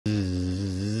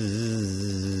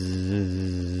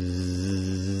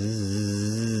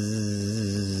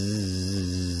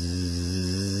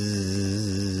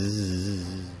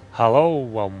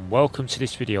Hello and welcome to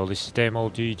this video. This is Demo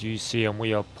DGC and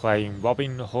we are playing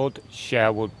Robin Hood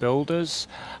Sherwood Builders,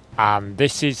 and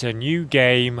this is a new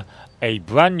game, a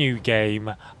brand new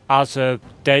game. As of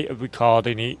date of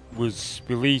recording, it was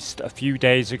released a few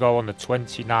days ago on the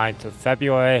 29th of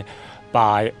February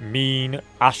by Mean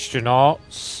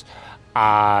Astronauts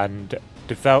and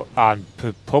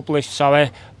published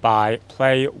by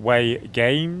Playway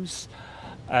Games.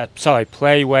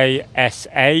 Playway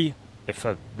SA, if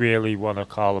I really want to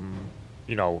call them,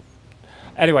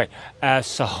 Anyway,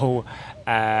 so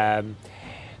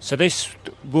this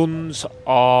runs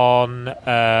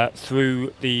on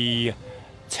through the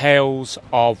Tales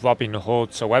of Robin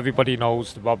Hood. So everybody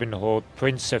knows the Robin Hood,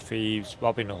 Prince of Thieves,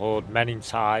 Robin Hood, Men in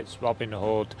Tights, Robin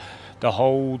Hood, the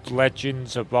whole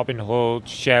legends of Robin Hood,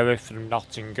 Sheriff of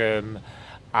Nottingham,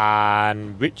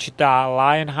 and Richard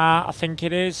Lionheart, I think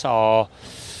it is, or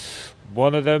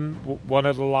one of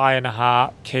the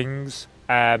Lionheart kings.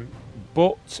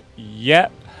 But yeah,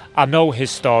 I'm no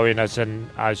historian, as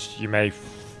you may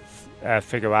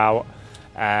figure out.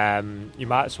 You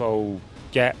might as well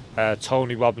get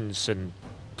Tony Robinson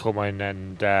come in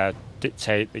and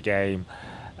dictate the game,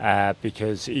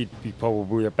 because he'd be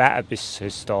probably a better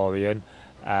historian,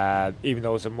 even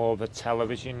though he's more of a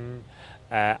television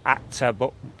actor.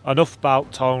 But enough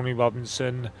about Tony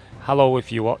Robinson. Hello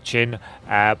if you're watching.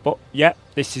 But yeah,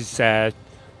 this is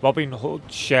Robin Hood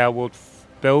Sherwood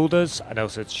Builders. I know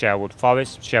it's Sherwood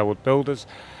Forest, Sherwood Builders,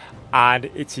 and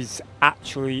it is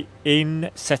actually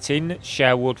set in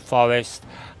Sherwood Forest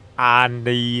and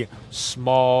the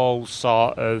small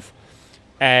sort of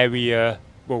area,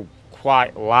 well,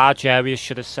 quite large area,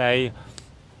 should I say,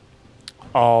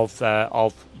 of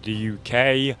the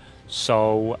UK.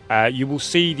 So you will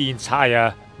see the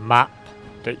entire map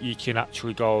that you can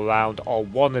actually go around, or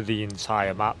one of the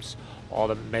entire maps,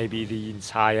 or maybe the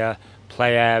entire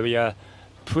play area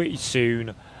pretty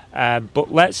soon.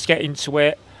 But let's get into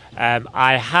it.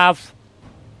 I have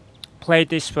played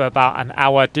this for about an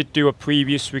hour. I did do a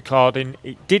previous recording.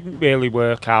 It didn't really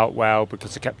work out well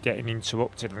because I kept getting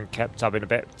interrupted and kept having a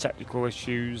bit of technical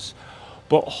issues.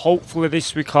 But hopefully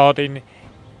this recording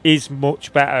is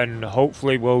much better, and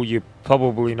hopefully, well, you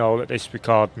probably know that this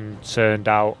recording turned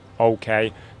out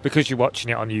okay because you're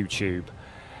watching it on YouTube.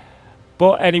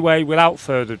 But anyway, without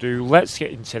further ado, let's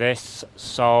get into this.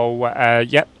 So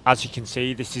yep, as you can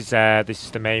see, this is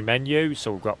the main menu.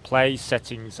 So we've got play,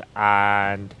 settings,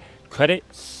 and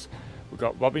credits. We've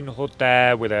got Robin Hood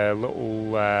there with a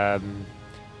little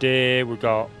deer. We've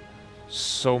got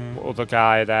some other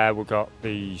guy there. We've got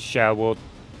the Sherwood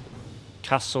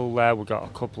Castle there. We've got a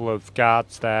couple of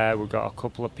guards there. We've got a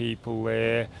couple of people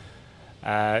there.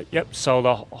 Yep, so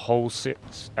the whole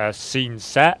scene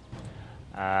set.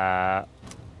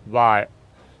 Right,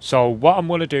 so what I'm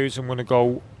going to do is I'm going to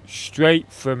go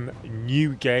straight from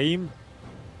new game,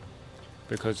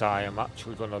 because I am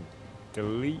actually going to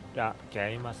delete that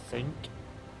game, I think.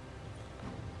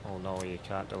 Oh no, you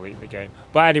can't delete the game.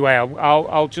 But anyway,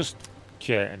 I'll just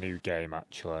create a new game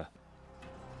actually.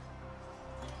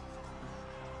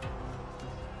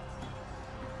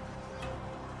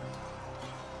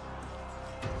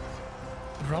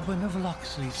 Robin of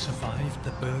Locksley survived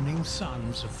the burning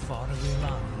sands of faraway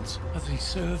lands as he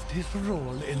served his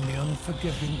role in the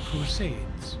unforgiving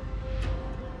Crusades.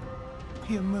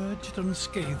 He emerged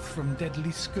unscathed from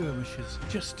deadly skirmishes,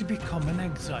 just to become an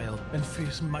exile and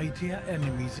face mightier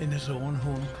enemies in his own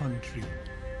home country.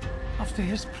 After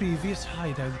his previous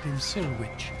hideout in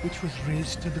Silwich, which was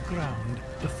razed to the ground,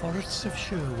 the forests of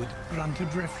Sherwood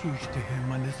granted refuge to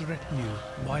him and his retinue,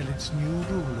 while its new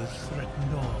rulers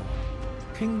threatened all.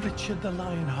 King Richard the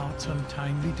Lionheart's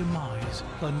untimely demise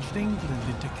plunged England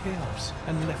into chaos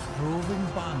and left roving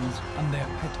bands and their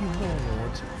petty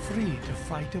warlords free to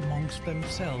fight amongst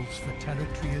themselves for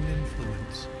territory and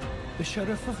influence. The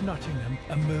Sheriff of Nottingham,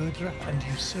 a murderer and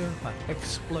usurper,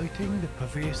 exploiting the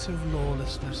pervasive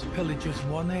lawlessness, pillages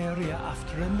one area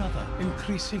after another,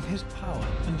 increasing his power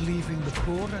and leaving the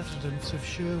poor residents of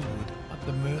Sherwood at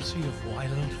the mercy of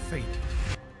wild fate.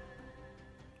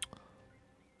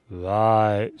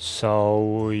 Right,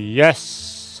 so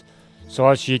yes, so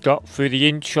as you got through the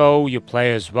intro, you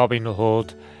play as Robin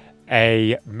Hood,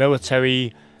 a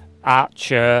military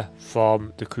archer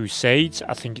from the Crusades.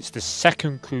 I think it's the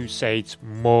second Crusades,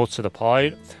 more to the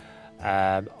point,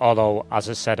 although as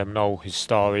I said, I'm no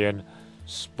historian.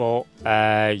 But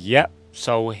yep,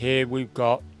 so here we've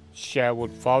got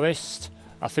Sherwood Forest.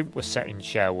 I think we're set in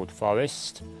Sherwood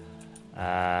Forest.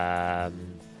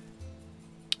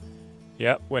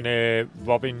 Yep, we're near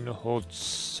Robin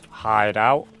Hood's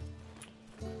hideout.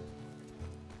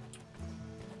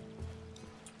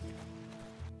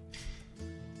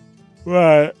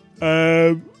 Right,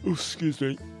 excuse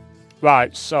me.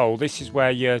 Right, so this is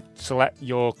where you select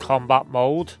your combat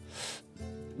mode.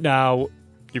 Now,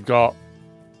 you've got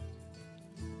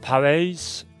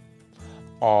parries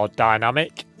or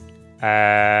dynamic.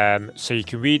 So you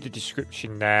can read the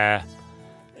description there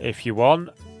if you want.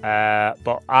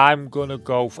 But I'm gonna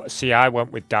go for. See, I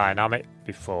went with dynamic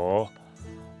before,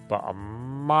 but I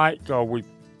might go with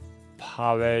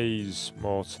parries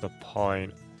more to the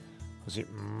point, because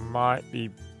it might be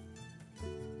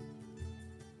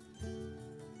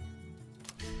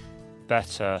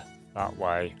better that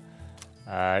way.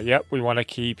 Yep, we want to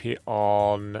keep it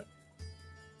on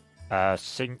want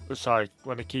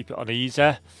to keep it on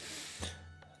easy.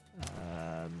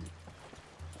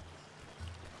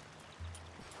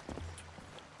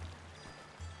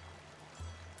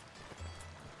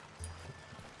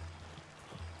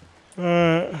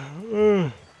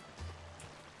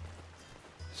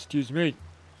 Excuse me.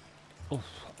 Oh,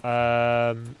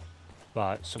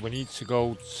 right, so we need to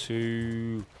go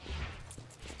to.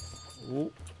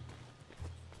 Oh,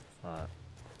 right,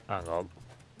 hang on.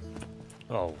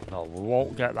 Oh no, we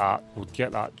won't get that. We'll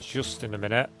get that just in a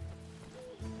minute.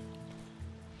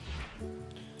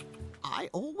 I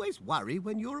always worry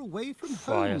when you're away from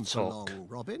Friar home for talk. long,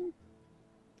 Robin.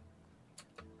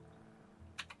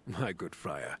 My good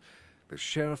friar, the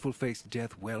sheriff will face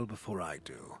death well before I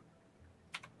do.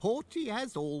 Haughty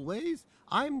as always,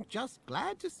 I'm just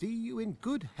glad to see you in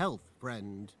good health,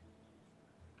 friend.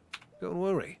 Don't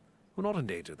worry, we're not in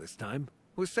danger this time.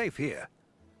 We're safe here.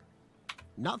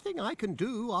 Nothing I can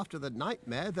do after the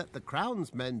nightmare that the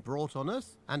Crown's men brought on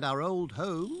us and our old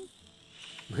home.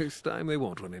 This time they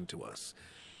won't run into us.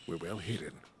 We're well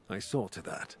hidden. I saw to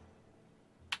that.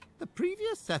 The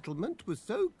previous settlement was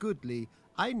so goodly.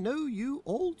 I know you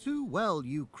all too well,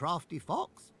 you crafty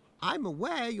fox. I'm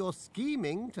aware you're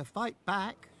scheming to fight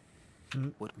back.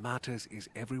 What matters is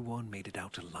everyone made it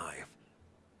out alive.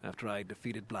 After I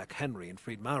defeated Black Henry and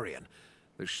freed Marion,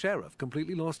 the sheriff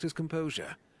completely lost his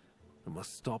composure. I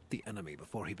must stop the enemy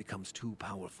before he becomes too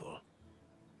powerful.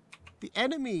 The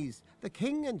enemies, the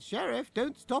king and sheriff,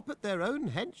 don't stop at their own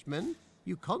henchmen.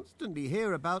 You constantly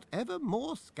hear about ever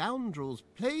more scoundrels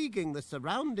plaguing the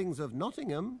surroundings of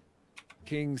Nottingham.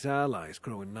 King's allies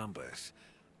grow in numbers.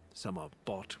 Some are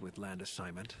bought with land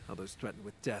assignment, others threatened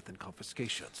with death and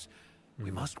confiscations. We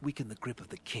must weaken the grip of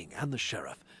the king and the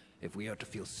sheriff if we are to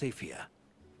feel safe here.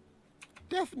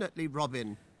 Definitely,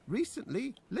 Robin.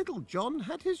 Recently, Little John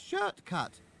had his shirt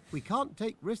cut. We can't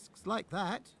take risks like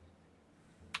that.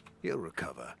 He'll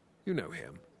recover. You know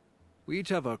him. We each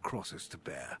have our crosses to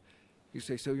bear. You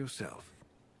say so yourself.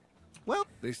 Well,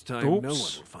 This time, no one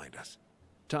Oops. will find us.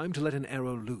 Time to let an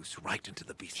arrow loose right into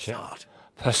the beast's Shit. heart.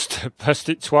 Pressed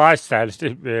it twice then, I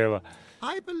didn't realise.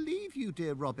 I believe you,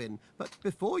 dear Robin, but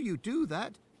before you do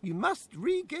that, you must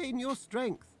regain your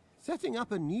strength. Setting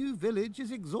up a new village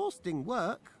is exhausting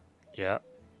work. Yeah.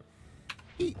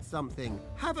 Eat something,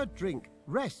 have a drink,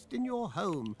 rest in your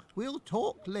home. We'll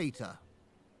talk later.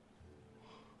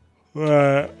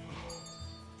 Right.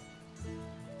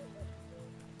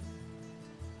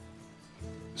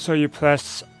 So you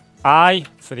press I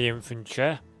for the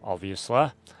infantry,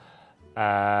 obviously.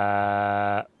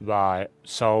 Right,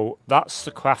 so that's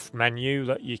the craft menu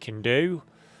that you can do.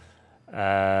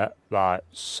 Right,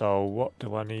 so what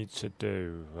do I need to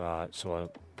do? Right, so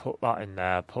I'll put that in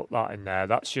there,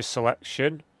 That's your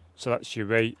selection. So that's your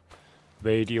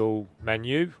radial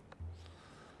menu.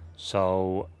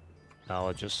 So now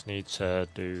I just need to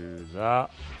do that.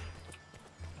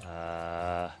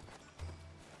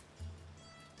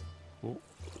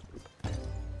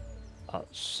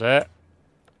 That's it.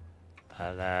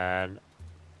 And then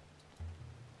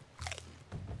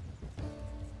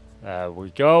there we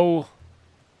go.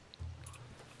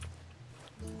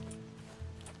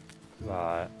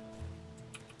 Right.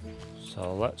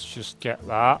 So let's just get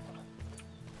that.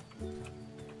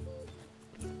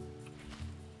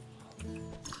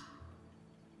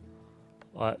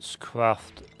 Let's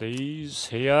craft these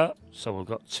here. So we've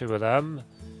got 2 of them.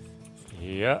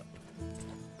 Here.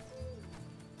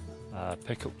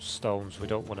 Pick up stones. We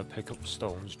don't want to pick up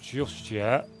stones just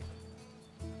yet.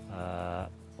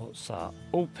 What's that?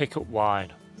 Oh, pick up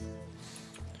wine.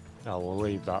 No, we'll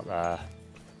leave that there.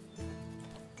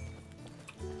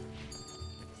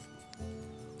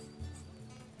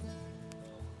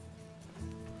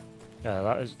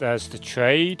 Yeah, there's the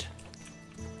trade.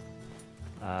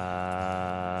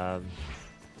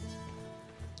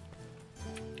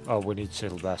 Oh, we need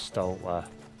Silvest, don't we?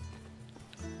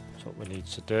 That's what we need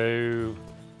to do.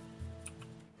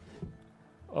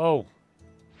 Oh.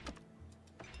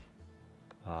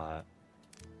 Alright.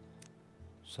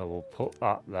 So we'll put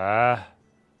that there.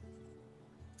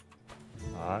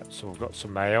 Alright, so we've got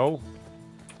some ale.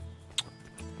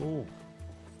 Oh.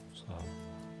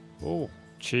 Oh,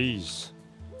 cheese.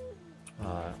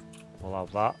 Alright, we'll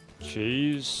have that.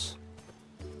 Cheese.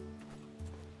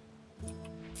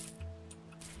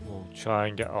 We'll try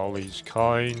and get all these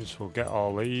coins. We'll get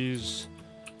all these.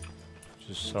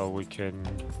 Just so we can...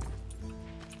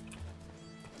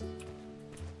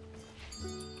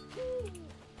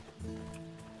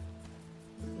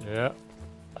 Yeah.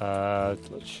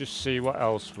 Let's just see what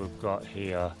else we've got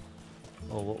here.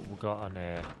 Oh, what we've got on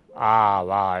here. Ah,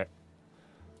 right.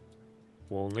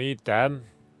 We'll need them.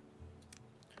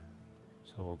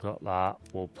 So we've got that.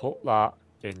 We'll put that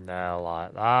in there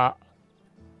like that.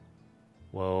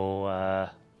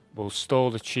 We'll store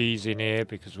the cheese in here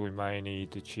because we may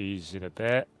need the cheese in a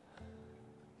bit.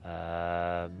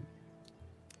 No,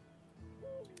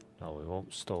 we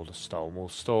won't store the stone. We'll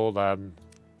store them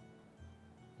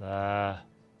there.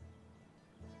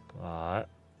 Right.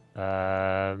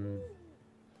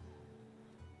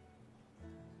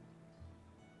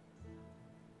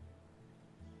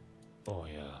 Oh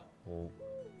yeah, we'll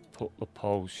put the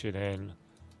potion in,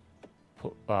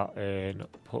 put that in,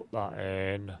 put that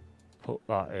in, put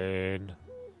that in.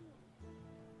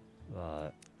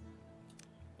 Right.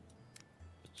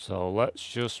 So let's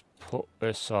just put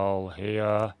this all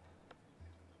here.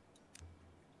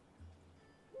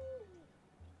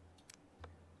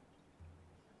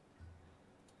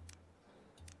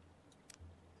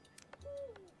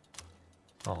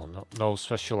 Oh, no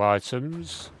special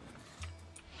items.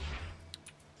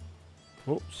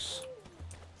 Whoops.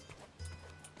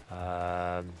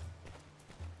 Right.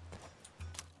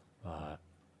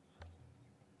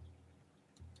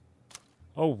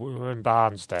 Oh, we're in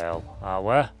Barnsdale, are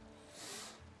we?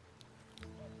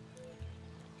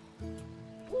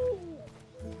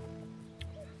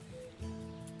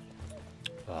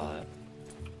 Right.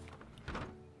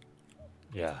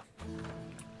 Yeah.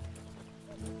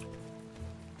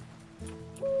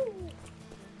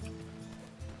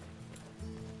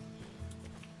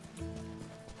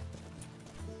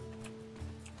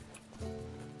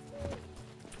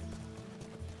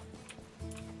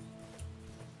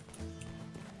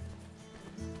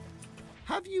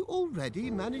 Have you already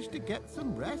managed to get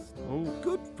some rest? Oh.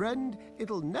 Good friend,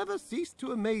 it'll never cease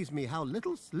to amaze me how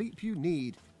little sleep you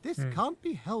need. This can't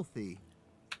be healthy.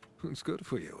 It's good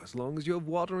for you, as long as you have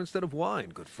water instead of wine,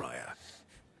 good friar.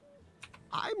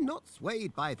 I'm not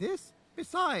swayed by this.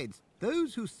 Besides,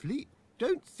 those who sleep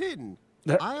don't sin.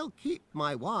 I'll keep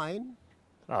my wine.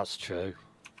 That's true.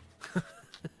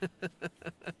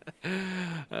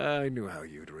 I knew how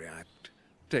you'd react.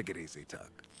 Take it easy,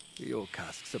 Tuck. Your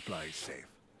cask supply is safe.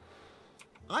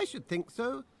 I should think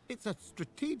so. It's a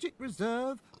strategic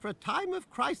reserve for a time of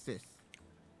crisis.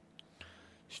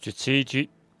 Strategic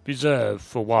reserve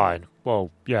for wine.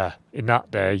 Well, yeah, in that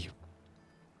day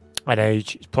and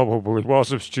age, it probably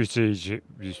was a strategic.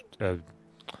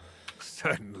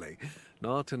 Certainly.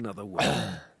 Not another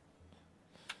word.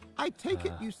 I take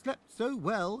it you slept so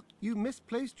well, you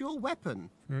misplaced your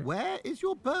weapon. Where is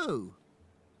your bow?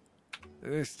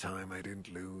 This time I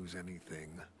didn't lose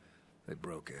anything. They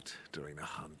broke it during a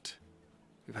hunt.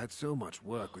 We've had so much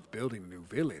work with building a new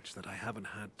village that I haven't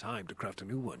had time to craft a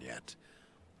new one yet.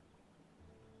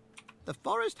 The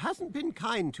forest hasn't been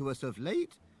kind to us of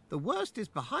late. The worst is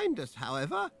behind us,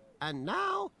 however, and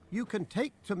now you can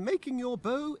take to making your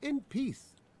bow in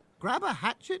peace. Grab a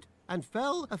hatchet and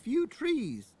fell a few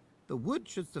trees. The wood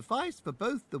should suffice for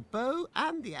both the bow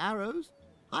and the arrows.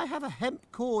 I have a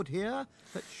hemp cord here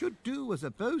that should do as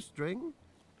a bowstring.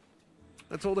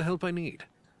 That's all the help I need.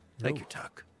 Thank you,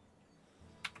 Tuck.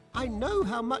 I know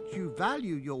how much you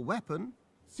value your weapon.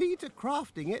 See to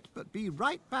crafting it, but be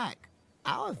right back.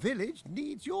 Our village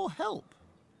needs your help.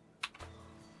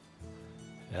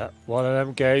 Yeah, one of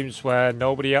them games where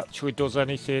nobody actually does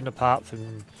anything apart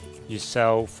from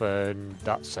yourself, and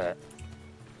that's it.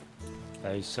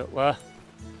 Basically.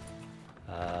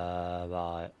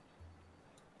 Right.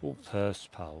 Oh, purse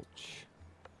pouch.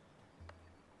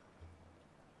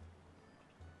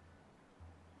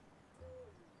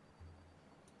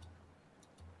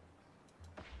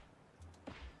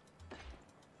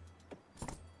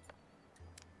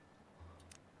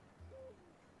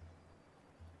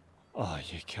 Oh,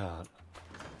 you can't.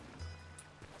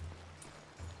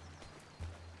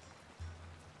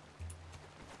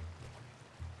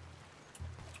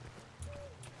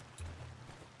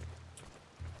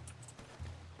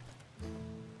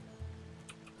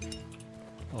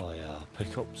 Oh yeah, I'll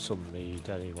pick up some mead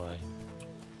anyway.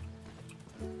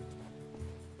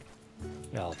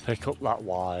 Yeah, I'll pick up that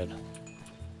wine.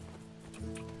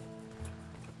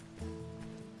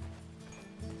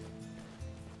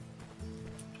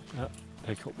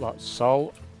 Pick up that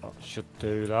salt. That should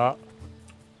do that.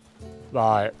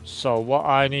 Right, so what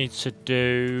I need to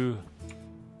do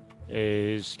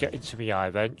is get into my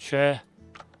inventory.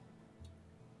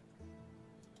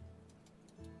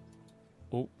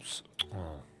 Oops.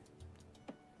 Oh.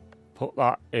 Put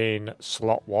that in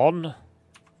slot 1.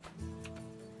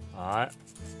 Alright.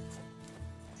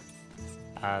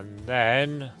 And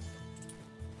then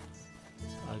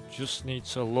I just need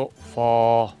to look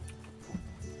for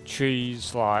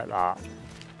trees like that.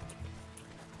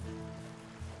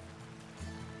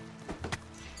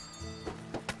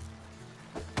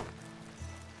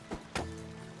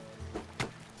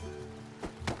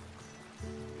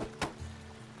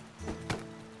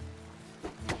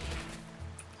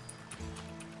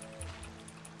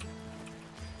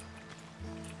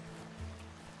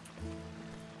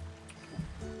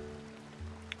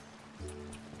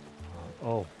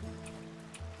 Oh.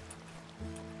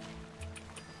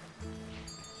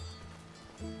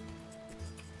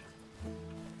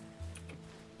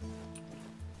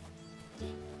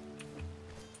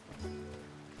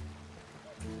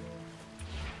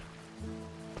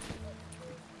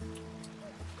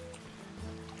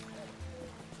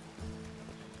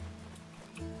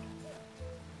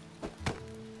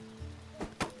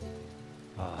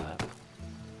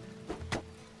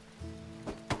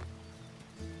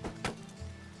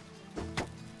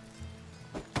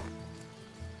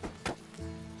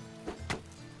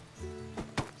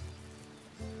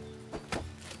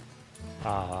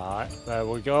 Alright, there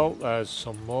we go. There's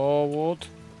some more wood.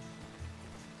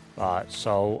 Right,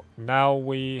 so now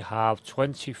we have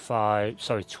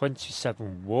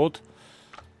 27 wood.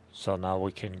 So now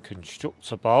we can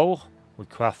construct a bow. We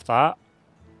craft that.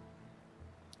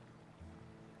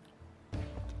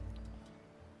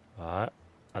 Right,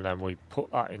 and then we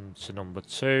put that into number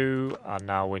 2, and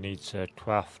now we need to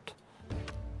craft.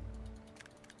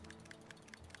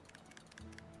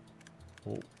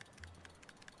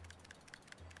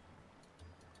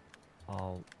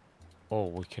 Oh,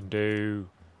 we can do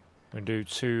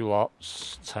 2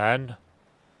 lots, 10.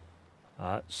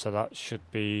 Alright, so that should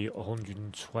be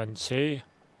 120.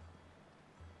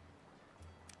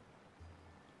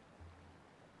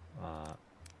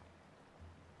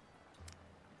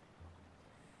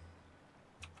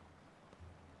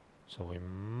 So we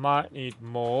might need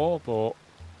more, but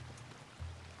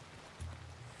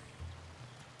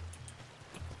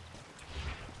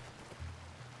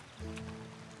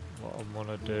what I'm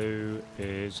gonna do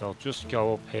is I'll just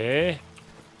go up here.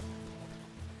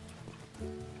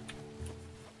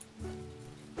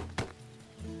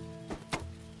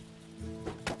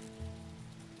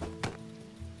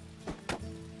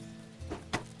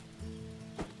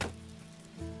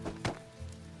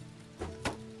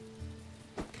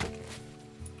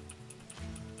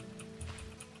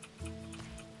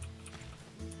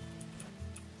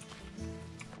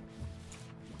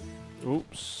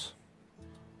 Oops.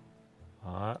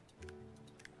 Alright.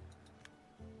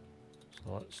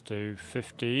 So let's do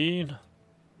 15.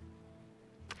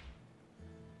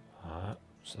 Alright,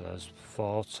 so there's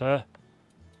 40.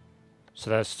 So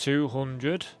there's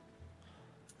 200.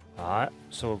 Alright,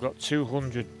 so we've got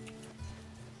 200,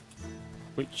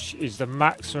 which is the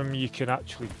maximum you can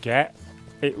actually get,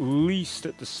 at least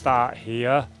at the start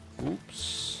here.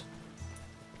 Oops.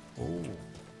 Ooh.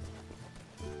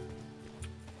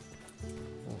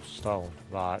 Stone.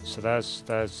 Right, so there's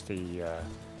the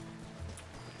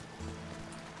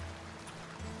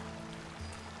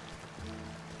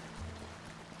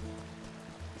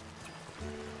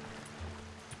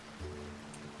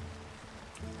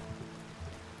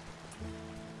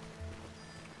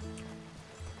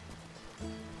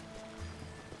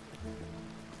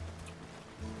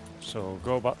so we'll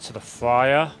go back to the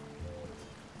friar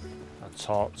and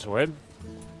talk to him.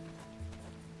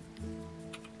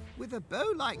 With a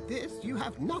bow like this, you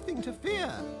have nothing to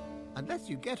fear. Unless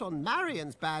you get on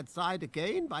Marion's bad side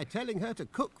again by telling her to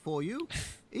cook for you.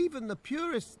 Even the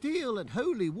purest steel and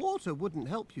holy water wouldn't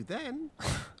help you then.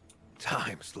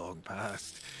 Time's long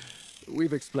past.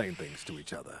 We've explained things to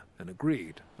each other and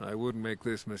agreed I wouldn't make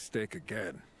this mistake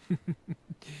again.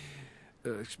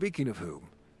 Speaking of whom,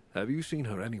 have you seen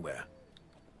her anywhere?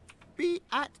 Be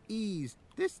at ease.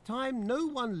 This time no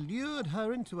one lured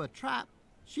her into a trap.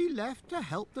 She left to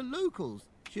help the locals.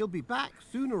 She'll be back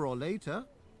sooner or later.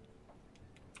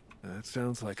 That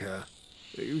sounds like her.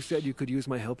 You said you could use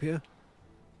my help here?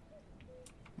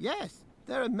 Yes,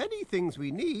 there are many things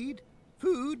we need.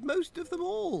 Food, most of them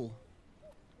all.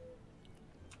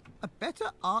 A better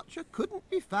archer couldn't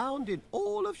be found in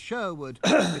all of Sherwood.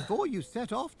 Before you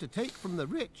set off to take from the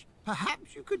rich,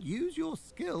 perhaps you could use your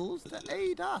skills to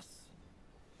aid us.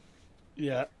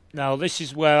 Yeah. Now this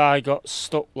is where I got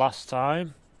stuck last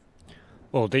time.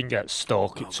 Well, didn't get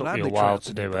stuck. It took me a while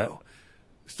to do it.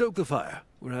 Stoke the fire.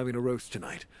 We're having a roast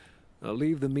tonight. I'll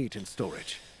leave the meat in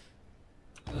storage.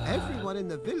 Everyone in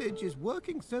the village is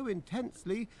working so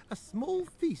intensely, a small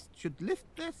feast should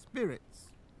lift their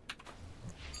spirits.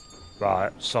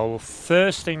 Right, so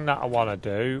first thing that I want to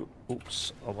do,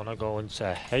 I want to go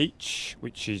into H,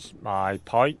 which is my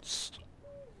points.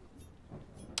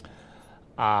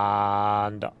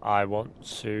 And I want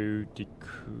to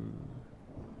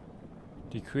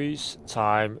decrease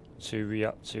time to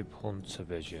reactive hunter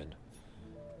vision.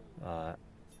 Right.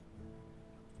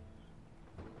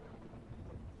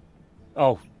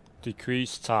 Oh,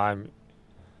 decrease time.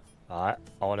 Right,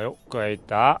 I want to upgrade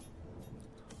that.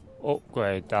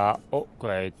 Upgrade that.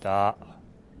 Upgrade that.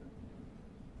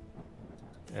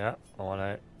 Yeah, I want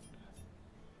to.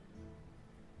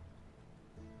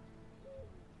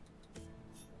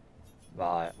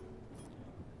 Right.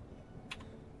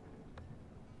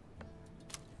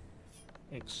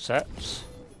 Accept.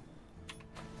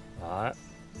 Right.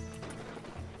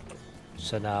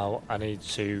 So now I need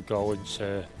to go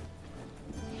into.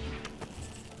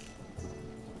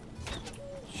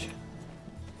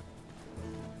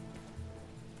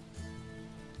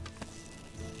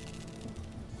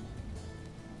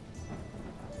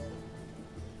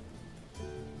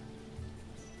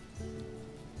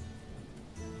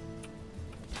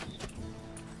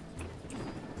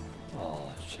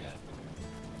 Oh shit.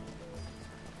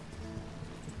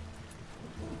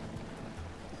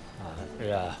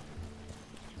 Yeah.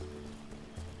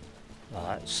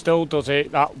 Right, still does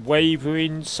it, that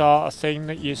wavering sort of thing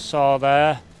that you saw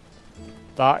there.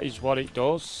 That is what it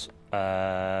does.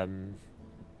 Right,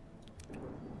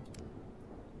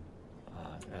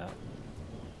 yeah.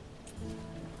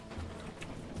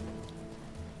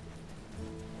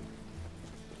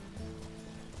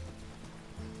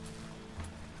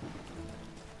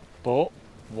 But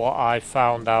what I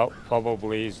found out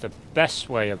probably is the best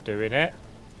way of doing it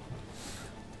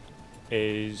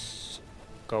is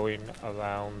going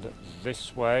around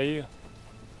this way.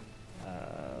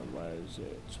 Where is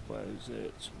it? Where is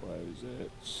it? Where is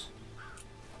it?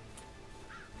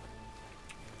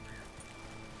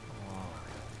 Oh.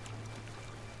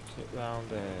 Is it round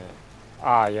there?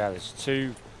 Ah, yeah. There's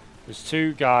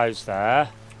two guys there.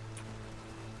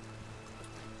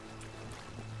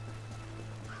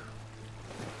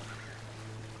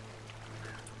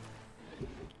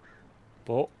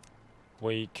 But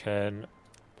we can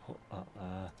put that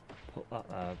there, put that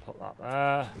there, put that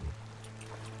there.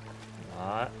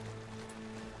 Right.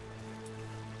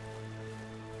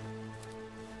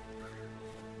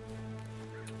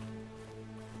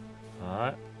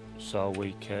 Right. So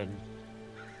we can.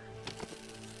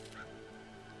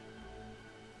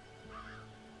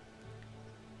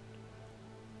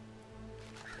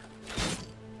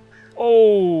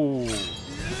 Oh!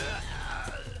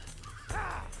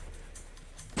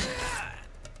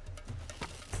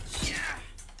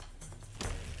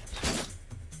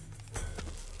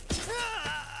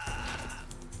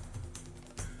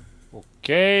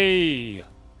 Okay.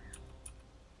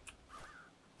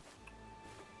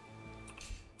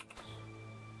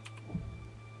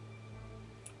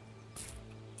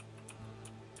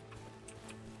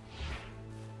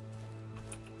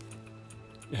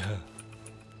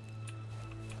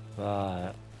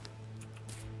 Right.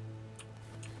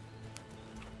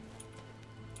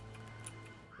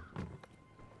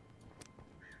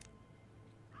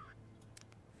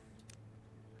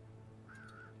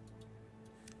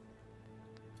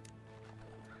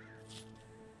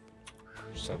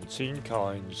 $17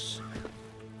 coins.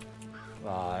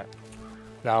 Right.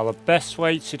 Now the best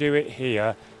way to do it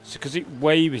here is because it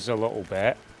waves a little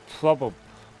bit. Probably,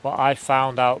 what I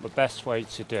found out the best way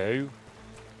to do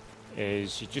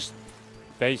is you just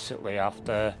basically have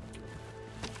to.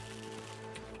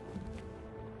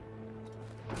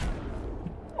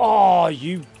 Oh,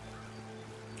 you.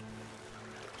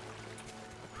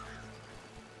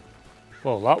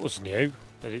 Well, that was new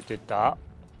that it did that.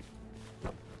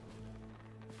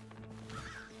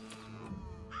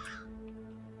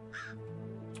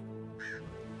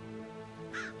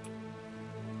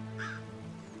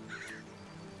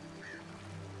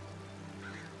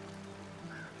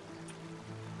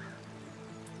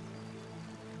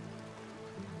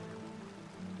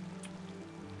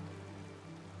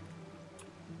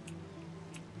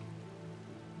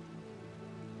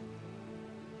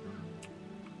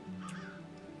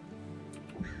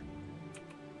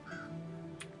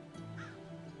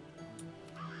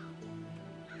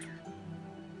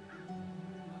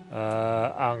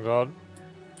 Hang on.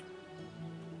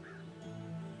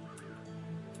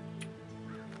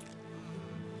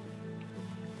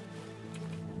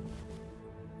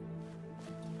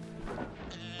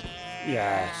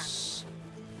 Yes.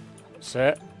 That's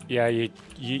it. Yeah, you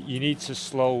need to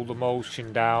slow the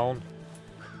motion down.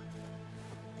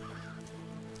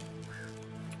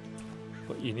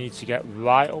 But you need to get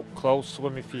right up close to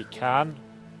him if you can.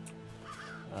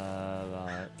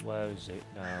 Right, where is it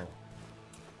now?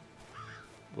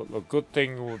 But the good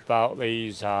thing about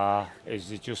these is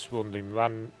they just run in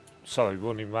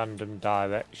running random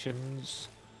directions.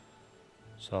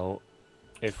 So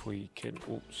if we can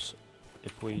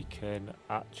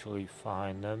actually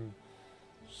find them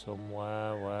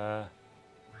somewhere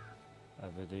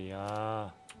wherever they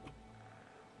are.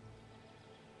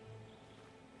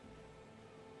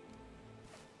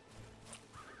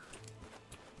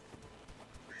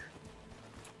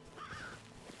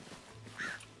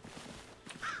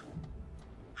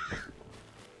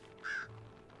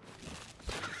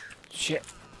 Shit.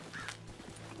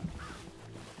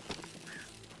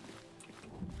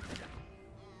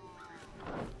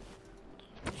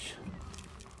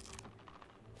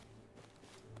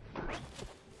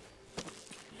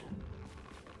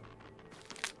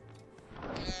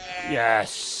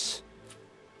 Yes.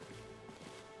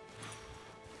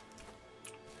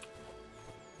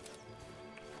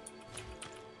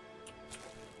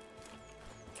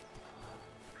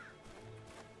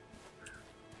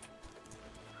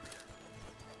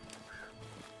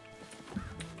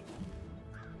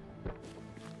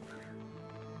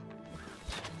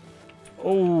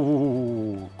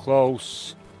 Oh,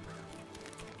 close.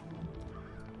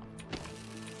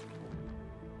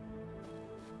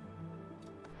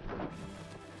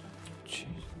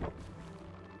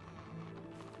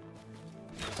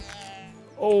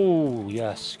 Oh,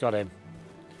 yes, got him.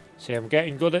 See, I'm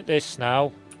getting good at this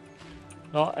now.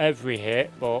 Not every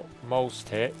hit, but most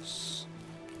hits.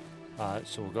 Alright,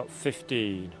 so we've got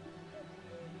 15.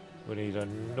 We need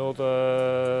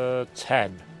another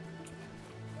 10.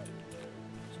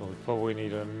 So we probably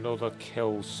need another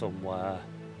kill somewhere.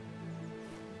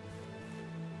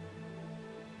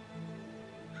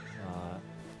 Alright.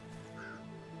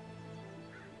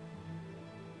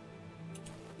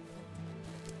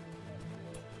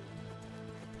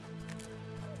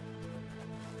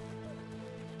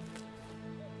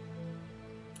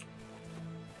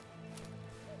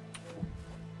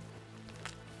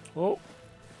 Oh.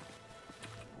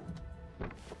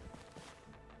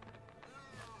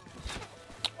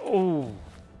 Oh.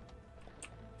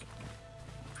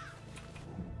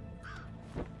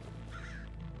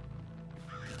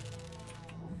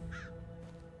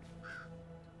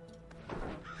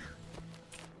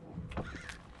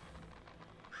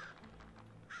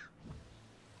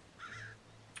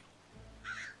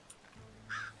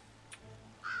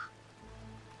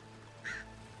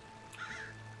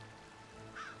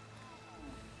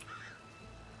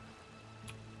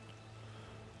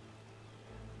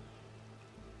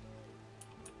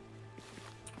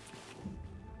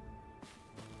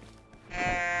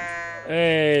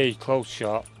 Hey, close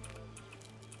shot.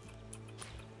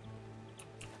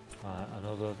 Right,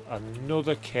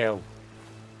 another kill.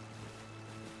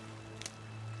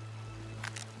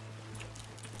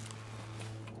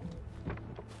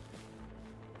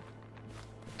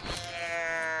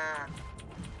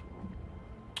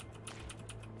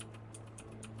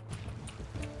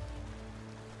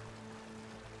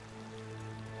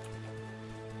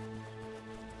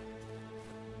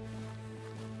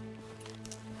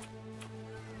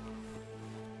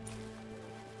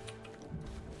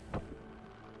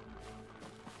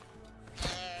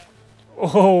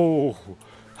 Oh,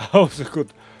 that was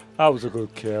a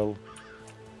good kill.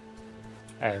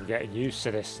 I'm getting used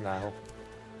to this now.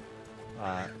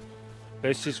 Right.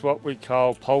 This is what we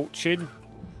call poaching.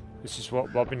 This is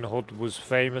what Robin Hood was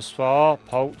famous for,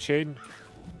 poaching.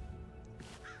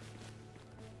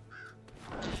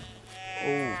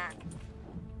 Oh.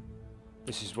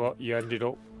 This is what you ended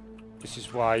up. This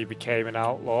is why you became an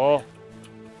outlaw.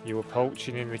 You were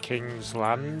poaching in the king's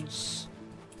lands.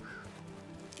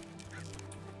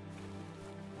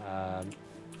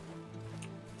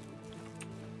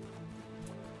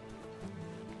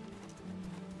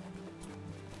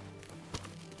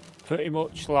 Pretty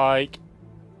much like...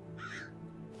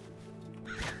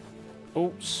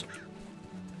 Oops.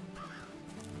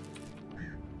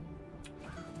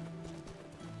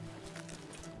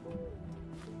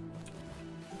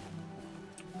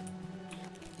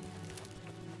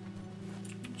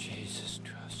 Jesus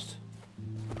Christ.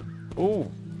 Oh.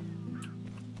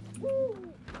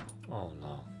 Oh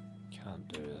no. Can't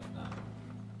do that now.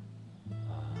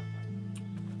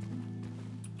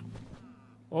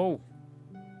 Oh.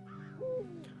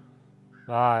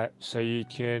 Right, so you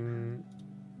can...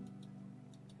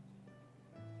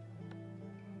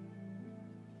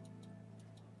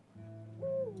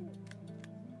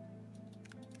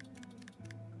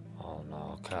 Oh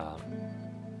no, I can't.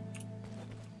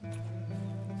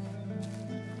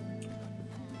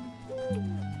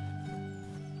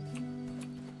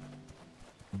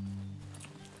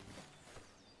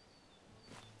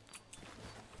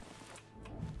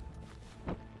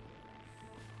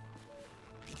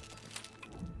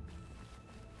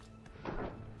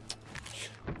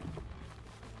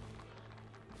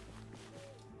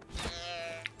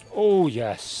 Oh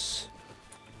yes.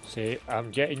 See, I'm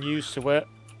getting used to it.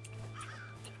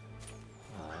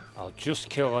 I'll just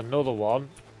kill another one.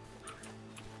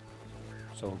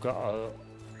 So we've got a...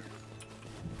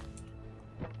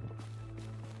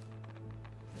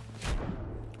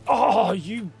 Oh,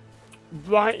 you...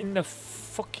 Right in the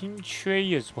fucking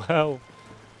tree as well.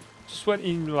 Just went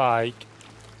in like...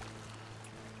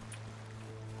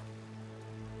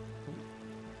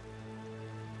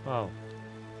 Oh.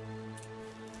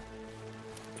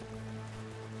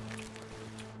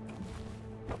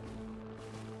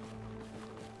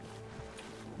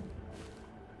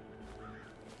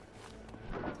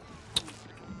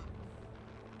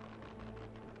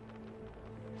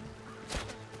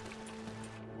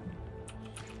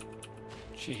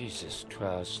 Jesus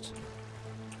Christ.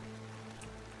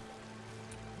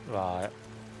 Right.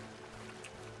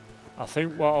 I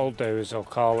think what I'll do is I'll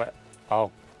call it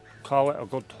a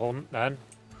good hunt then.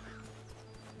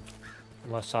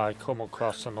 Unless I come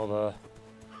across another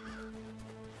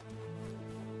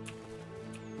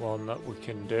one that we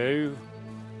can do.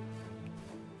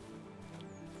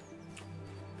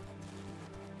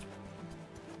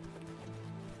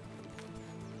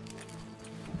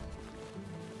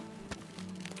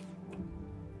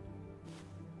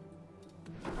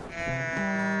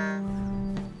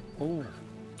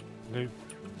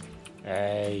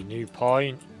 New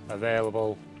point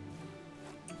available.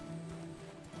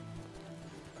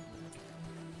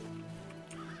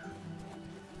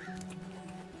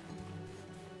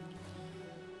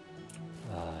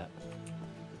 Right.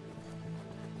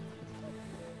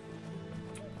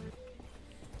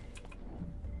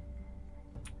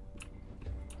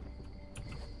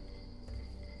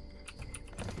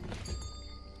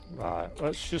 Right,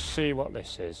 let's just see what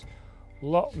this is.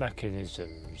 Lock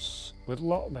mechanisms. With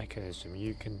lock mechanism,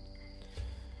 you can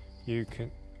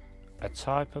a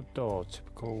type of door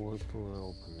typical would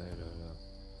open.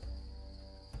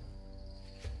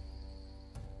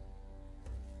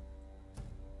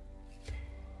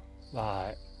 No.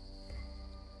 Right.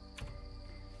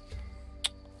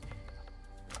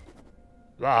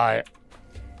 Right.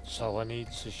 So I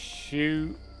need to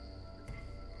shoot.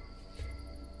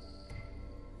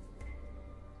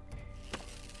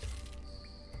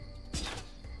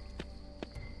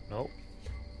 Nope.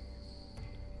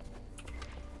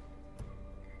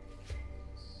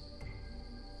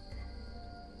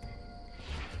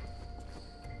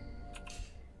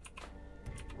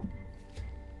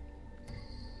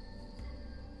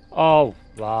 Oh,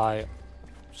 right.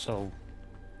 So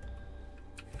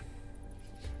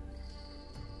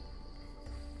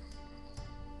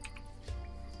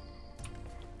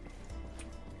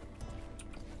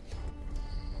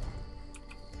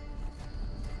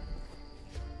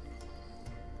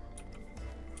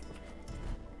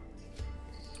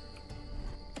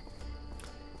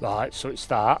right, so it's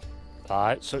that.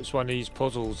 Right, so it's one of these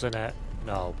puzzles, isn't it?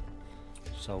 No.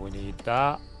 So we need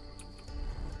that.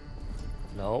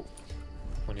 Nope.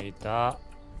 We need that.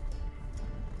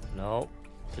 Nope.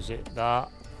 Is it that?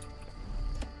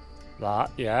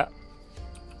 That, yeah.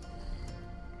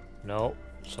 Nope.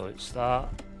 So it's that.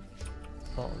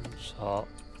 Buttons, hot.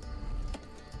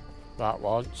 That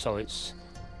one. So it's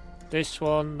this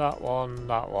one, that one,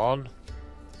 that one.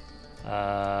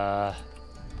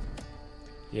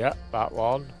 Yeah, that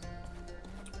one.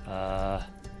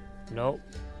 Nope.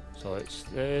 So it's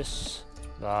this,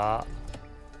 that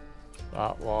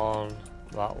one,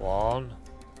 that one,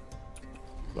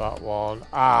 that one.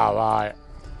 Ah, right.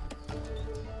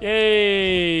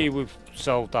 Yay! We've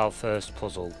solved our first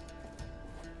puzzle.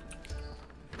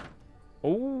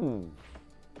 Ooh.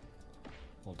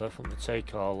 We'll definitely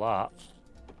take all that.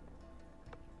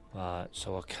 Right,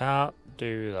 so I can't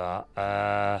do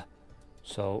that.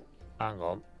 So, hang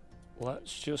on.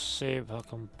 Let's just see if I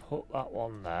can put that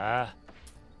one there.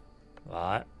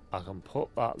 Right, I can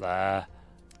put that there.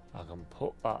 I can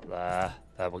put that there.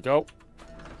 There we go.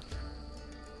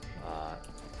 Right.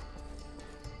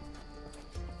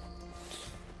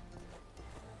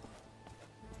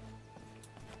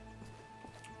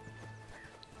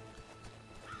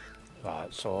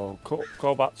 Right, so I'll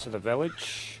go back to the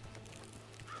village.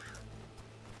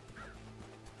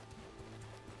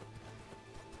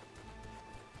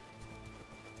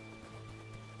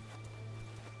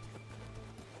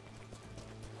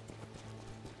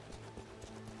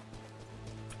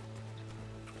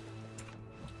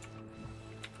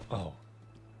 Oh.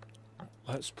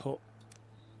 Let's put...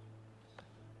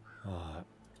 Right.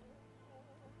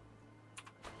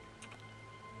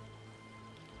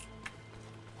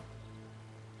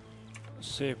 Let's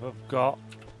see if I've got...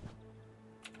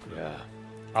 Yeah.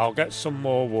 I'll get some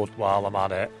more wood while I'm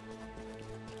at it.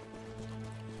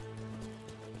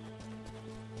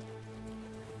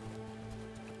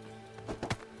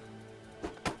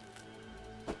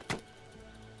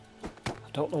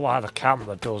 I don't know why the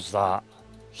camera does that.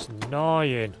 It's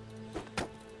annoying.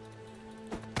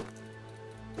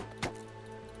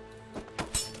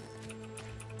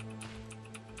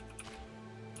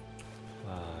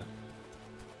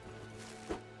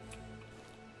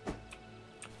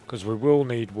 Because we will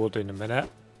need wood in a minute.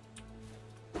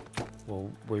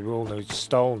 Well, we will need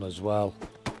stone as well.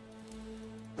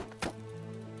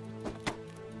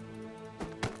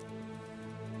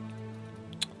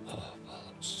 Oh,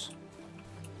 balance.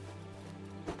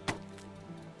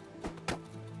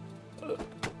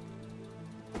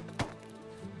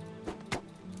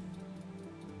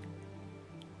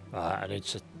 Right, I need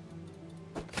to...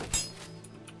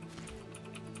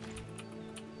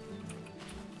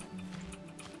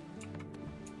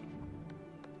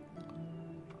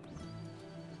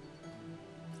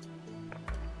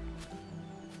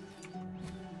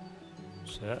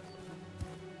 It.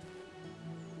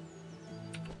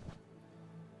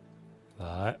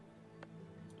 Right,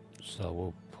 so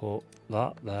we'll put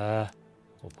that there,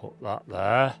 we'll put that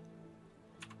there.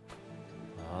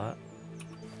 Right,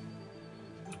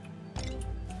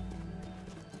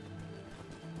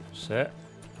 that's it.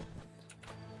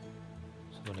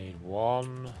 So we need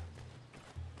one.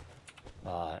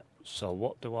 Right, so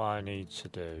what do I need to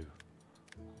do?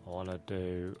 I want to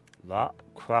do that,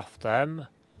 craft them.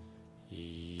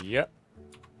 Yep.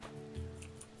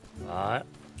 Right.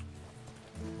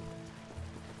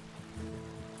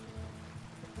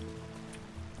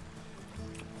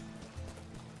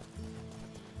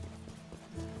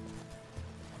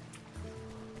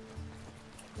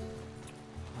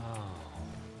 Oh.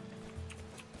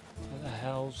 Where the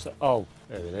hell's that? Oh,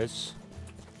 there it is.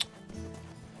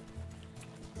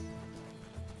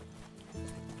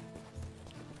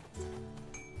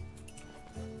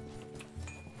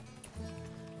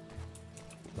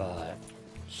 Right,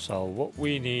 so what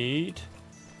we need,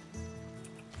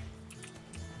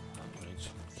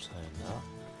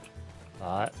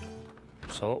 right,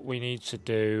 so what we need to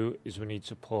do is we need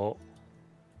to put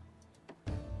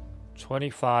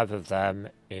 25 of them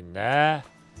in there.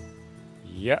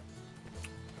 Yep.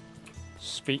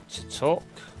 Speak to Tuck.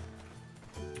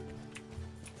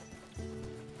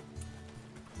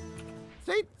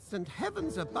 Saints and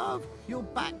heavens above, you're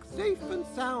back safe and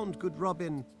sound, good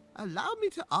Robin. Allow me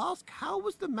to ask, how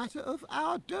was the matter of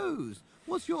our does?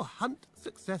 Was your hunt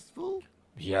successful?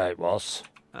 Yeah, it was.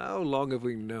 How long have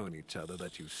we known each other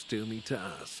that you still need to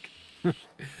ask?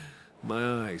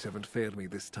 My eyes haven't failed me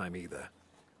this time either.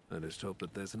 I just hope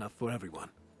that there's enough for everyone.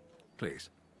 Please,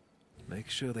 make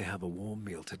sure they have a warm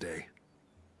meal today.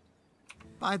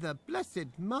 By the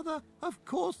Blessed Mother, of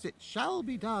course it shall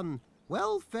be done.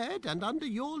 Well fed and under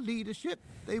your leadership,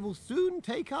 they will soon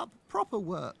take up proper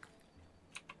work.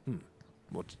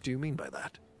 What do you mean by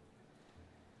that?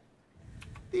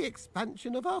 The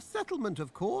expansion of our settlement,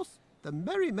 of course. The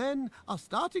merry men are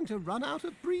starting to run out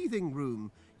of breathing room.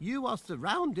 You are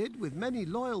surrounded with many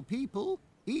loyal people.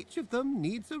 Each of them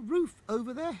needs a roof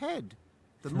over their head.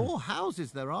 The more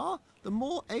houses there are, the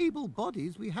more able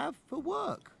bodies we have for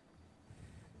work.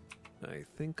 I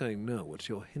think I know what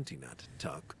you're hinting at,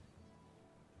 Tuck.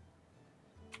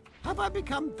 Have I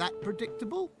become that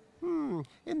predictable?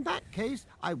 In that case,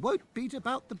 I won't beat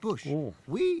about the bush. Ooh.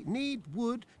 We need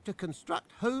wood to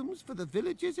construct homes for the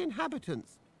village's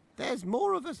inhabitants. There's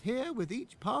more of us here with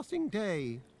each passing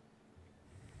day.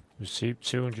 Received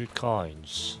 200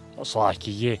 coins. That's like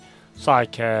a year. It's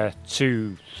like a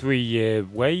 2-3 year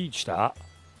wage, that.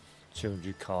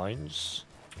 200 coins.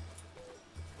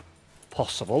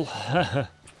 Possible.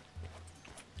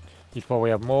 He'd probably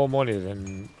have more money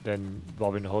than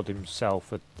Robin Hood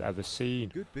himself had ever seen.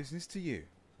 Good business to you.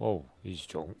 Oh, he's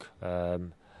drunk.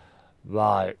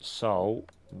 Right, so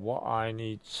what I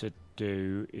need to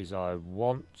do is I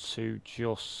want to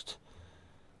just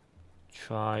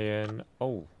try and...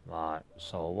 Oh, right,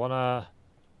 so I want to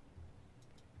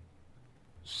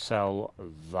sell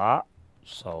that.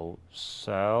 So,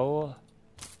 sell...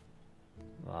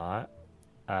 Right.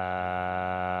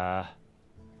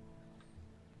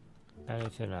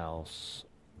 Anything else?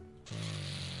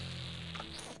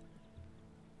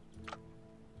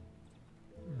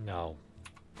 No.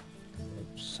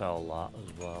 Sell that as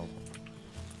well.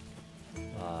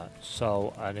 Right,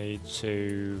 so I need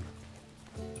to...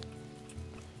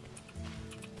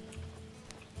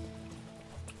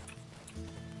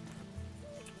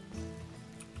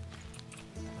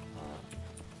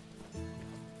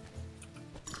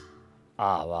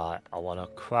 Ah, right, I want to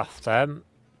craft them.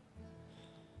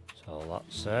 So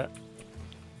that's it.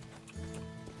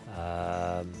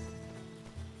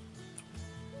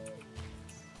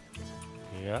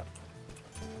 Yeah.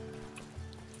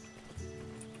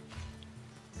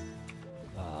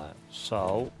 Right,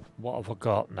 so what have I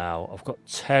got now? I've got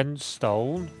 10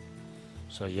 stone.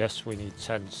 So yes, we need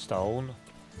 10 stone.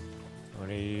 We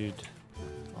need...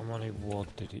 How many wood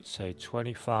did it say?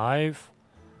 25?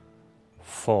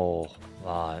 4.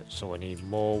 Right, so we need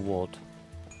more wood.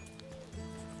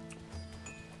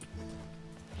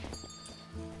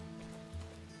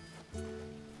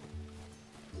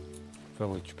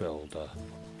 Village builder.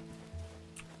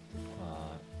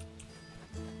 Right.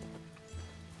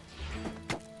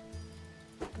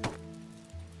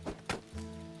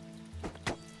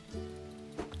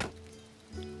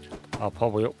 I'll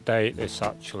probably update this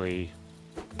actually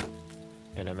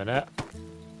in a minute.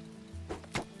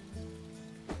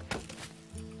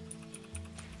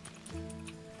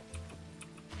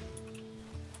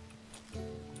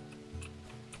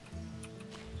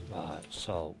 Right,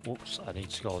 so, whoops, I need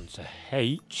to go into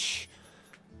H.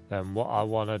 Then what I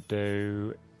want to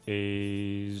do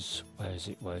is...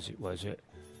 Where is it?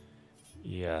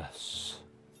 Yes.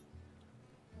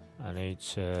 I need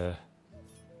to...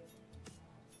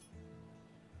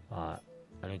 Right,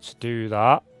 I need to do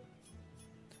that.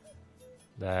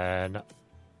 Then I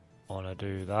want to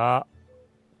do that.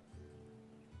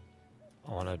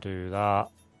 I want to do that.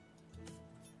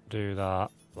 Do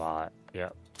that. Right,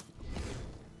 yep.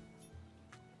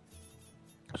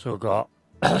 So we've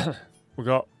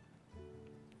got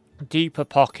deeper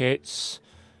pockets,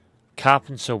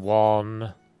 carpenter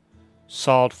 1,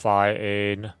 sword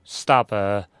fighting,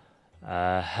 stabber,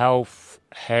 health,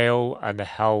 hail, and a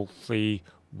healthy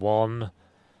 1.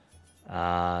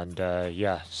 And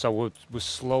yeah, so we're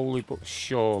slowly but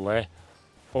surely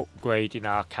upgrading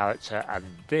our character, and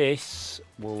this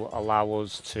will allow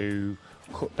us to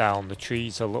cut down the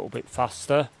trees a little bit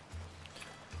faster.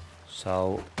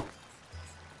 So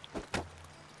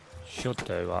should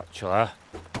do actually.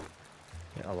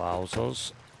 It allows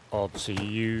us or to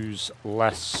use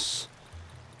less.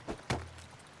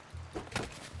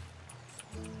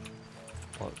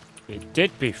 Well, it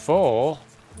did before,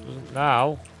 doesn't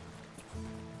now.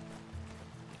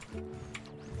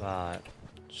 Right.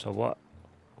 So what?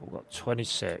 We've got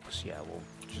 26. Yeah,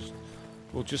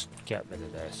 we'll just get rid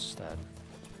of this then.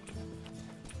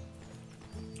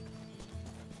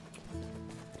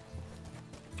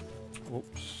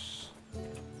 Whoops.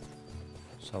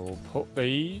 So we'll put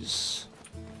these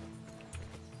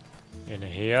in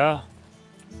here.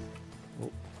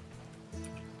 We'll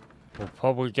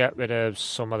probably get rid of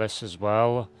some of this as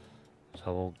well.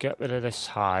 So we'll get rid of this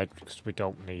hide because we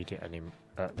don't need it any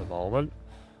at the moment.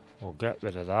 We'll get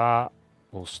rid of that.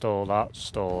 We'll store that,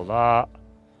 store that.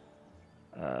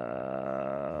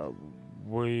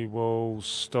 We will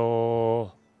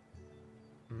store...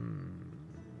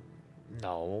 no,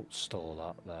 I won't store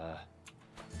that there.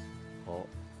 But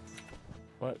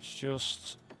let's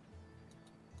just...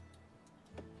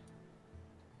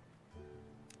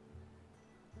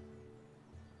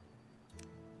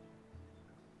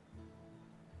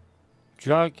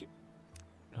 drag...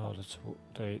 No, that's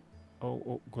update.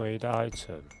 Oh, upgrade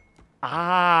item.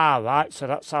 Ah, right, so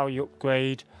that's how you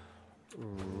upgrade.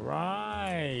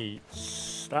 Right,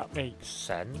 that makes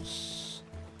sense.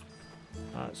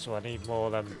 Right, so I need more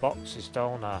of them boxes,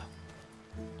 don't I?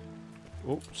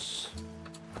 Oops.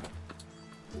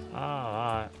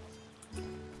 Ah, right.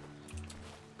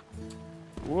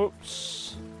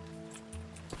 Whoops.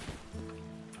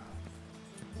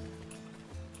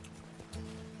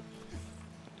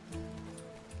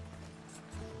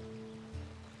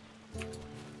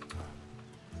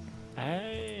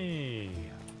 Hey,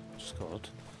 that's good.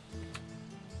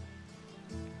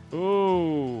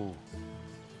 Ooh.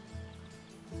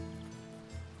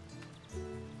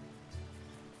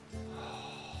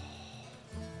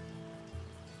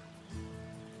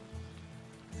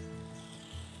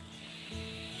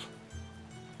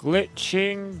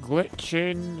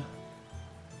 Glitching.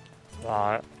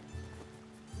 Right.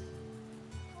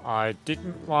 I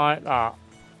didn't like that.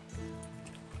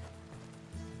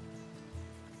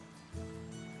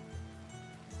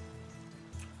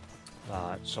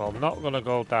 Right, so I'm not going to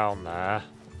go down there.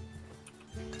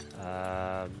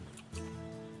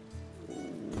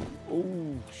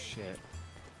 Ooh, shit.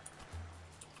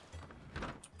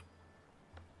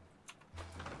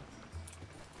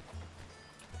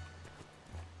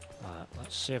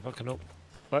 Let's see if I can up.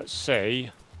 Let's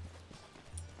see.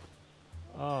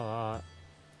 Alright.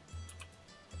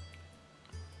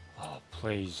 Oh,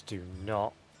 please do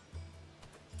not.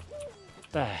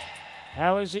 What the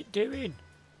hell is it doing?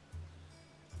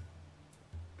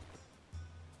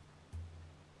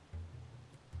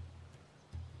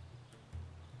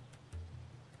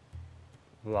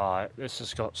 Right, this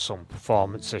has got some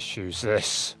performance issues,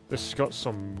 this. This has got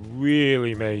some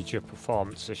really major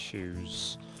performance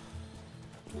issues.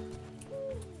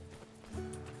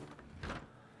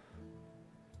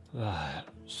 Right,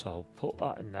 so put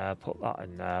that in there, put that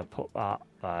in there, put that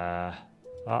there,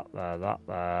 that there, that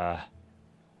there.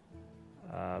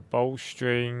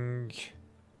 Bowstring.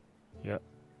 Yep.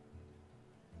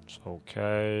 It's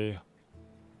okay.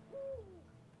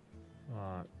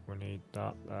 Right, we need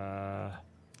that there.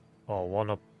 Oh, one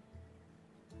up.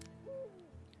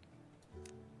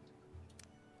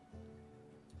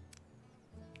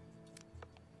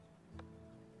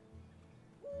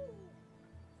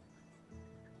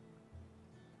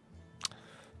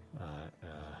 Right,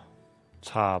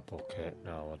 tar bucket.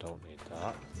 No, I don't need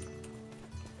that.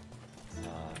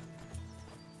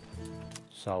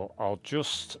 So I'll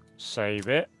just save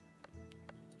it.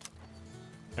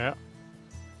 Yeah.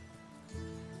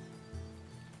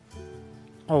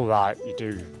 Oh right,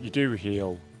 you do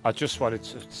heal. I just wanted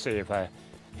to see if I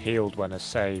healed when I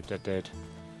saved. I did.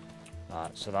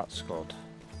 Right, so that's good.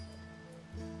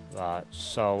 Right,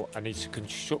 so I need to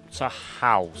construct a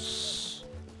house.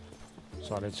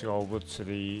 So I need to go over to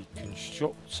the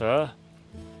constructor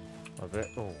of it.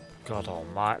 Oh God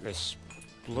almighty, this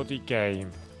bloody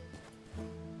game.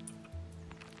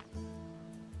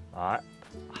 Right,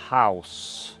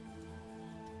 house.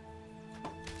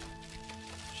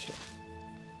 Shit.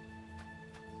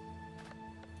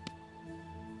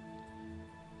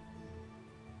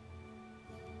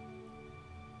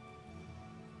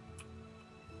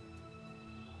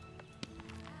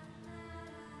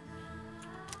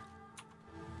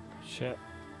 Shit.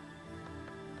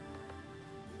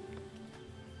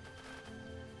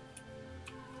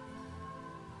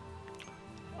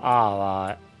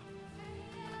 Alright.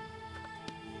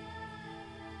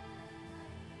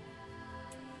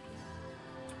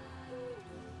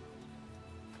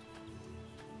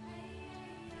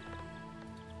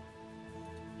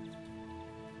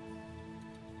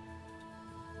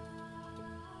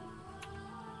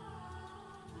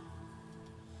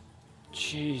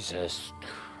 Jesus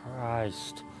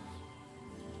Christ.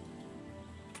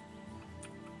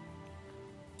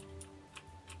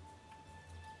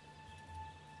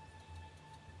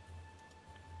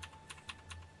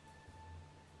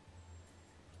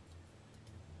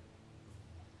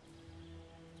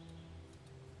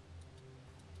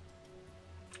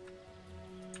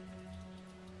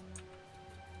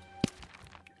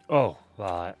 Oh,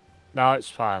 right. Now it's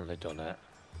finally done it.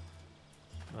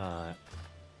 Right.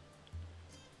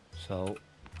 So.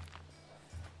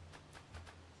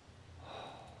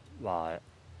 Right.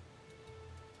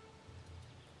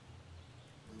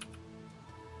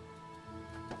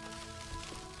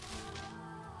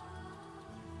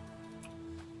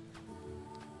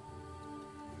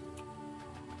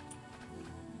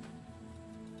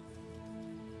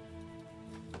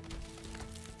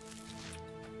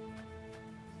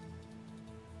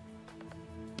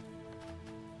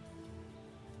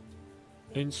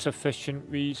 Insufficient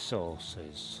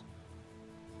resources.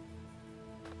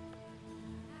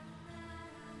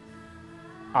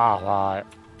 Ah, right.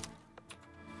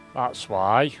 That's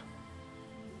why.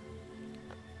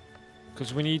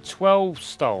 Because we need 12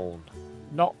 stone,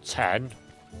 not 10.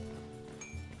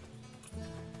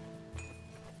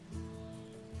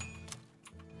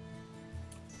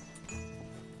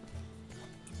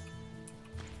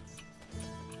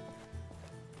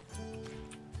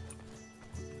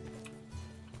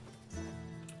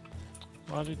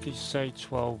 Why did he say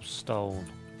 12 stone?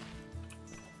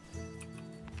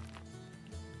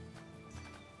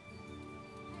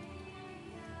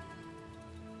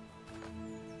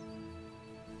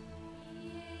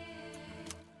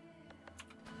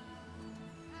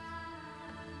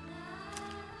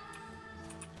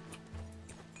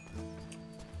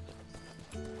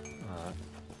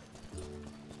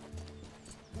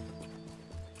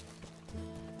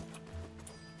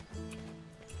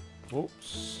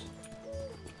 Whoops.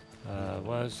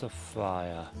 Where's the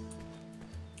fire?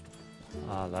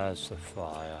 Ah, there's the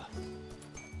fire.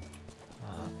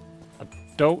 I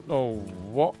don't know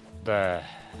what the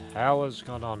hell has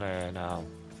gone on here now.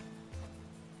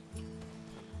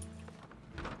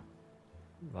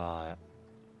 Right.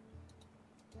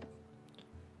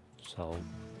 So.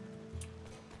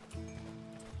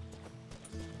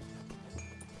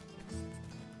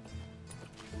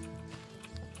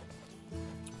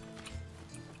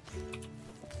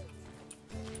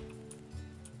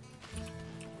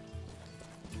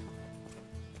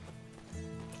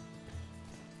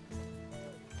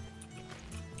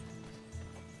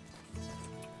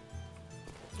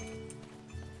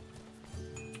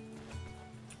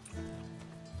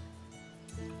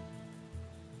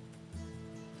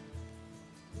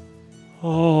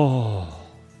 Oh.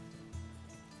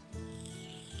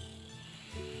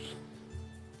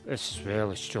 This is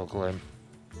really struggling.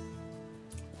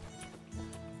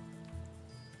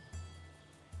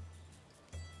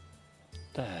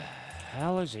 The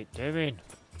hell is it doing?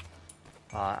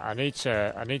 I need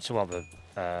to have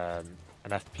an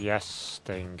FPS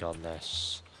thing on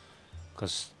this,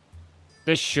 because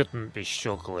this shouldn't be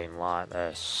struggling like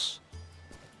this.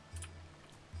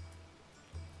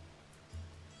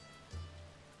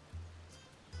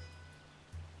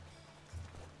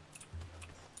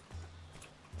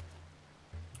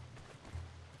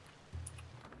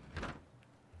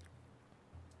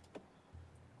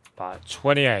 Right,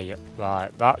 28.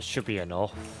 Right, that should be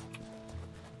enough.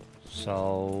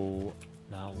 So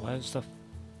now where's the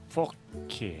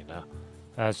fucking?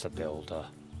 There's the builder.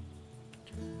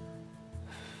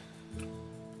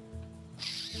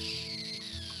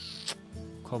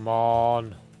 Come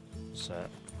on. That's it.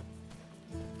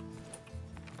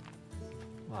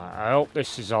 Right, I hope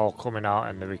this is all coming out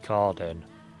in the recording.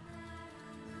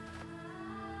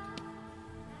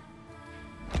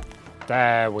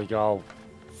 There we go.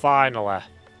 Finally.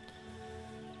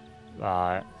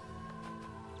 Right.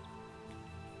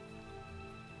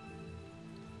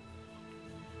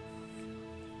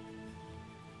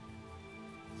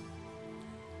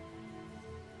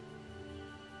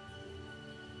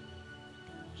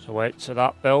 So wait till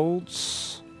that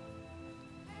builds.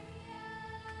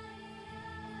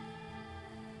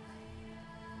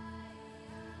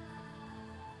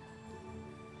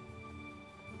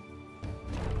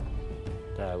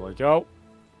 There we go.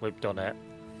 We've done it.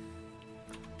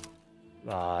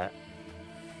 Right.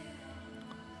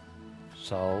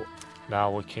 So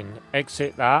now we can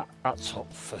exit that. That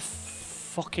took for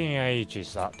fucking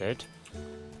ages, that did.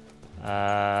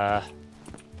 Right.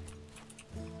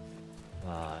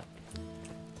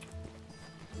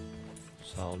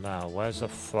 So now, where's the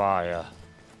fryer?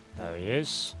 There he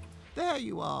is. There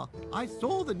you are. I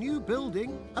saw the new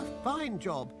building. A fine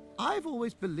job. I've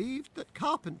always believed that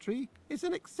carpentry is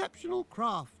an exceptional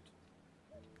craft.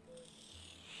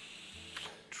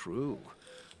 True.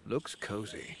 Looks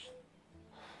cozy.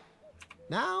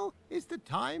 Now is the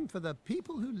time for the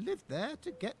people who live there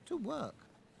to get to work.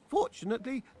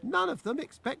 Fortunately, none of them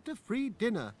expect a free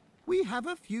dinner. We have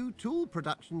a few tool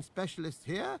production specialists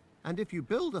here, and if you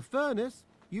build a furnace,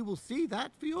 you will see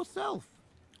that for yourself.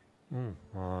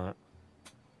 Right.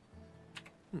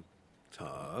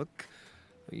 Tuck,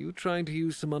 are you trying to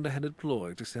use some underhanded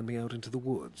ploy to send me out into the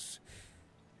woods?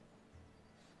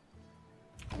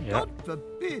 Yep. God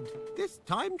forbid! This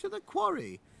time to the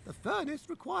quarry. The furnace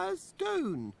requires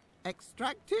stone.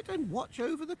 Extract it and watch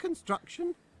over the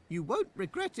construction. You won't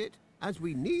regret it, as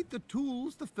we need the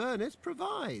tools the furnace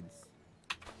provides.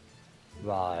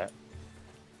 Right.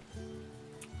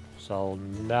 So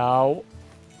now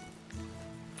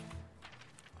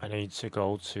I need to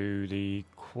go to the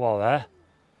quarry.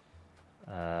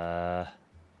 Right.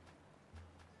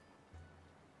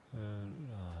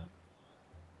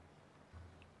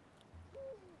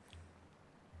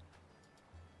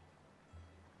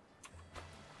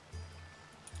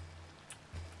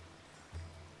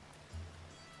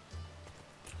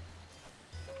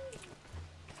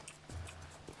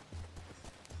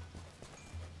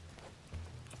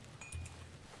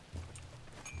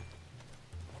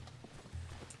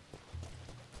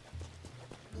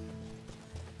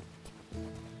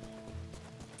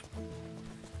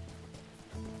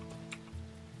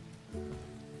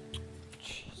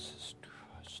 Jesus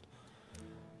Christ.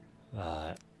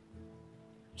 Right.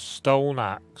 Stone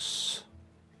axe.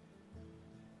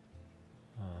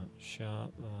 Right,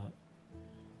 sharp that.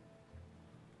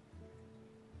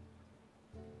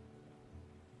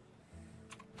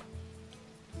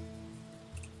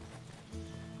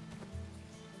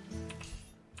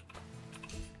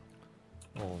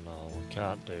 Oh no, we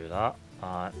can't do that.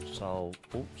 Right, so,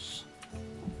 oops.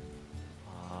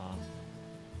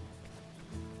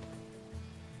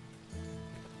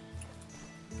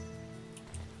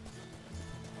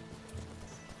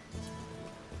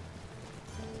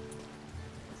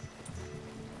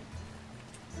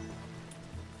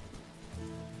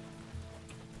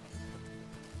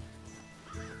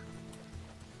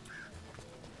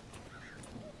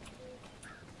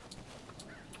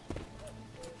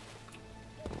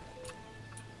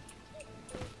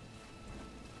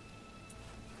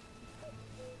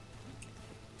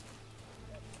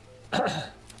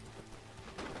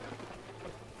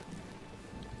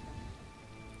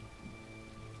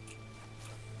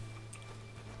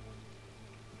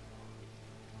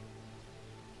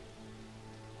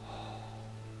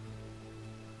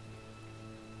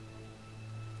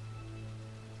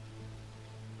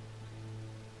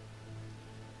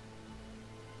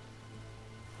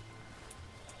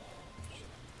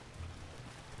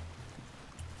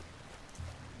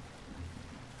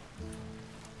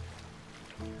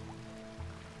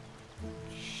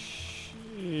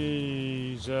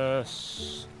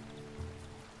 Jesus.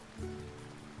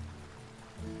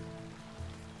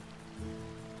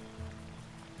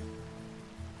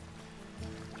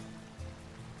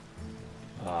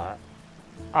 Right.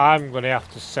 I'm going to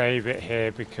have to save it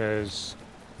here because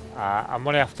I'm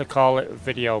going to have to call it a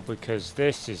video because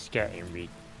this is getting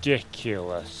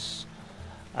ridiculous.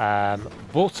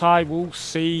 But I will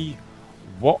see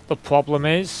what the problem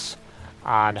is,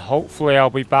 and hopefully I'll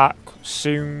be back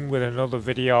soon with another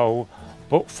video.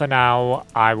 But for now,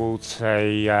 I will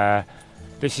say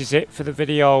this is it for the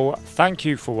video. Thank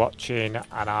you for watching,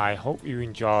 and I hope you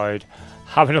enjoyed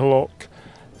having a look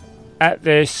at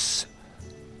this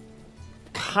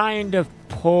kind of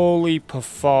poorly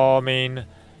performing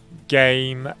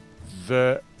game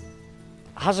that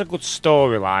has a good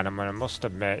storyline. I mean, I must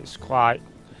admit,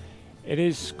 it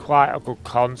is quite a good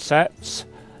concept,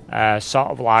 sort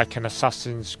of like an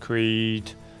Assassin's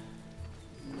Creed,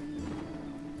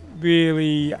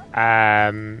 really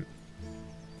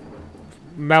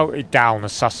melted down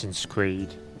Assassin's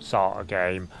Creed sort of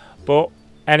game. But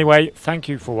anyway, thank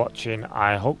you for watching.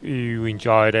 I hope you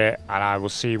enjoyed it, and I will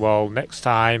see you all next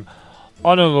time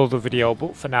on another video.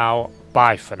 But for now,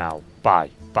 bye for now.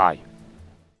 Bye.